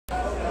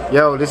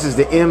Yo, this is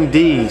the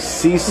MD,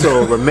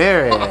 Cecil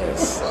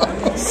Ramirez.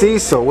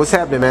 Cecil, what's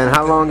happening, man?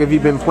 How long have you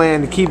been playing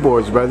the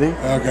keyboards, brother?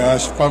 Oh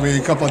gosh, probably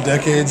a couple of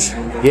decades.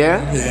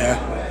 Yeah? Yeah.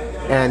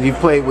 And you've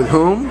played with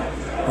whom?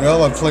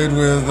 Well, I've played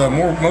with,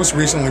 most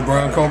recently,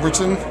 Brian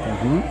Culbertson,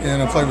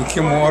 and I played with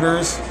Kim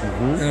Waters,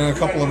 and a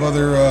couple of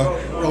other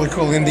really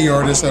cool indie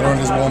artists that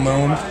aren't as well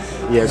known.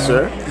 Yes,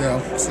 sir. Yeah,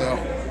 so.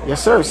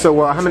 Yes, sir.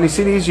 So how many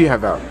CDs do you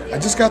have out? I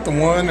just got the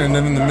one, and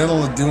I'm in the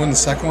middle of doing the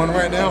second one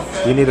right now.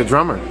 You need a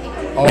drummer.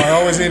 Oh, I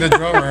always need a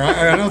drummer.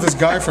 I know this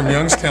guy from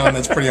Youngstown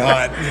that's pretty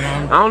hot. You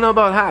know. I don't know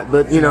about hot,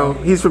 but you know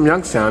he's from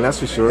Youngstown, that's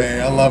for sure. Hey,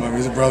 I love him.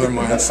 He's a brother of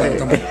mine. So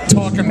don't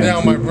talk him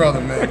down, my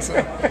brother, man.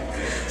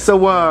 So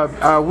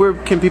where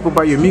can people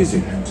buy your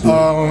music?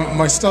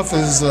 My stuff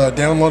is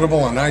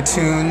downloadable on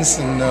iTunes,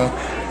 and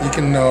you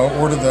can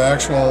order the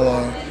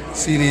actual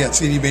CD at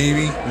CD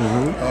Baby,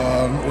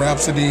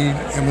 Rhapsody,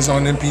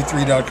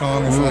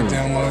 AmazonMP3.com if you like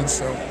downloads.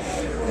 So.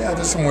 Yeah,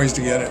 there's some ways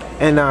to get it.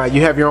 And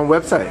you have your own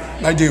website?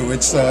 I do.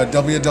 It's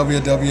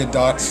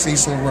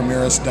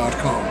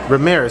www.CecilRamirez.com.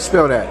 Ramirez,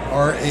 spell that.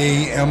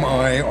 R-A-M-I-R-E-Z.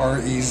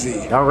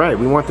 All right,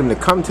 we want them to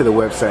come to the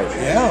website.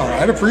 Yeah,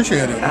 I'd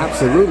appreciate it.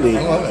 Absolutely.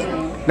 I love it.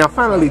 Now,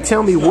 finally,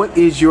 tell me, what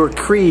is your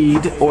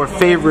creed or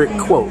favorite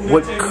quote?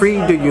 What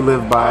creed do you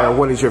live by, or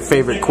what is your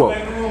favorite quote?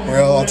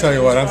 Well, I'll tell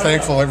you what. I'm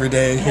thankful every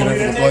day, for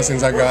the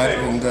blessings I got,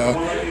 and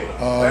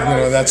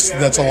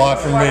that's a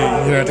lot for me,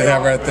 to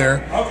have right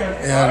there.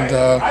 And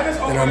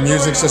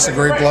music's just a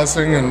great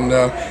blessing, and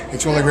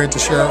it's really great to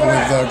share it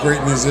with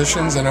great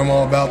musicians, and I'm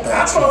all about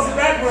that. So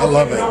I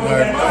love it.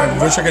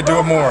 I wish I could do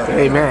it more.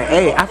 Hey man,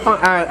 hey,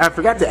 I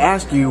forgot to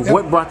ask you,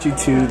 what brought you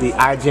to the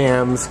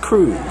iJams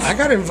cruise? I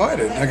got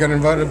invited. I got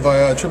invited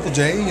by Triple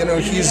J.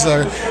 He's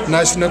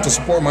nice enough to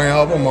support my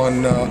album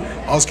on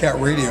OzCat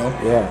Radio.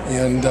 Yeah.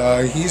 And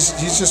he's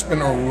just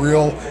been a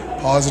real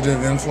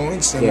positive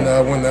influence, and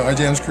when the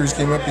iJams cruise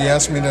came up, he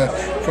asked me to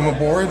come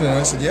aboard, and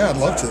I said, yeah, I'd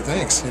love to,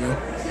 thanks.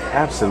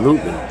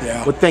 Absolutely.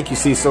 Yeah. Well, thank you,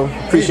 Cecil.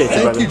 Appreciate you,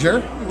 brother. Thank you,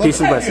 Jared. Peace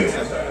and blessings.